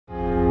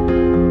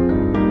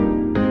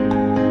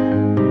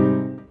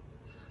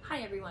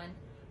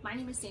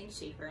name is Sandy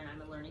Schaefer and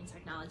I'm a Learning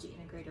Technology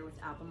Integrator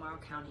with Albemarle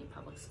County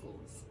Public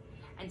Schools.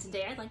 And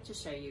today I'd like to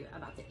show you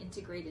about the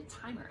integrated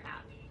timer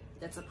app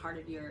that's a part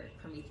of your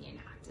Promethean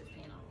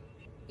Activpanel.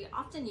 We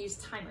often use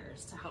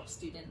timers to help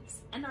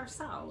students and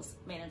ourselves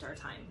manage our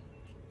time.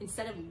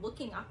 Instead of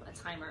looking up a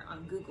timer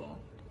on Google,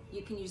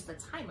 you can use the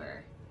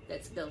timer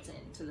that's built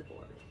into the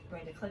board. You're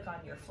going to click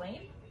on your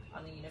flame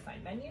on the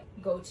unified menu,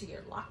 go to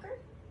your locker,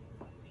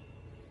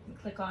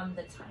 and click on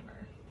the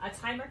timer. A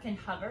timer can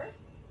hover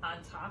on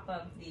top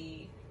of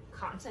the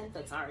content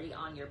that's already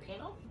on your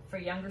panel. For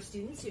younger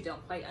students who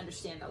don't quite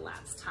understand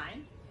elapsed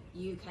time,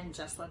 you can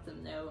just let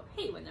them know,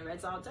 hey, when the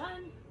red's all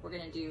done, we're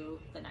gonna do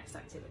the next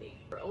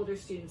activity. For older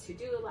students who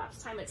do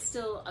elapsed time, it's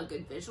still a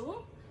good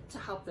visual to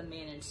help them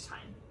manage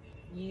time.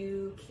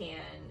 You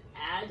can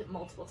add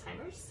multiple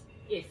timers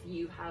if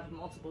you have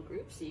multiple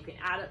groups, so you can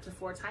add up to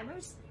 4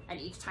 timers, and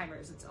each timer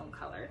is its own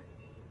color.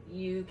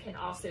 You can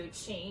also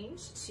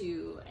change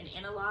to an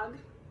analog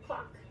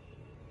clock.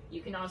 You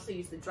can also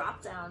use the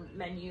drop-down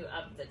menu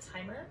of the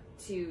timer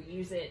to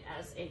use it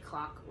as a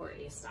clock or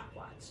a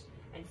stopwatch.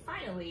 And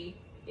finally,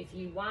 if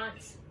you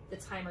want the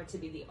timer to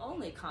be the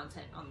only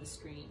content on the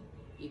screen,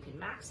 you can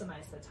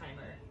maximize the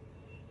timer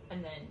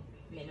and then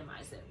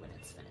minimize it when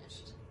it's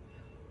finished.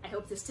 I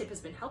hope this tip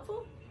has been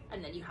helpful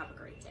and that you have a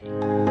great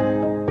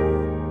day.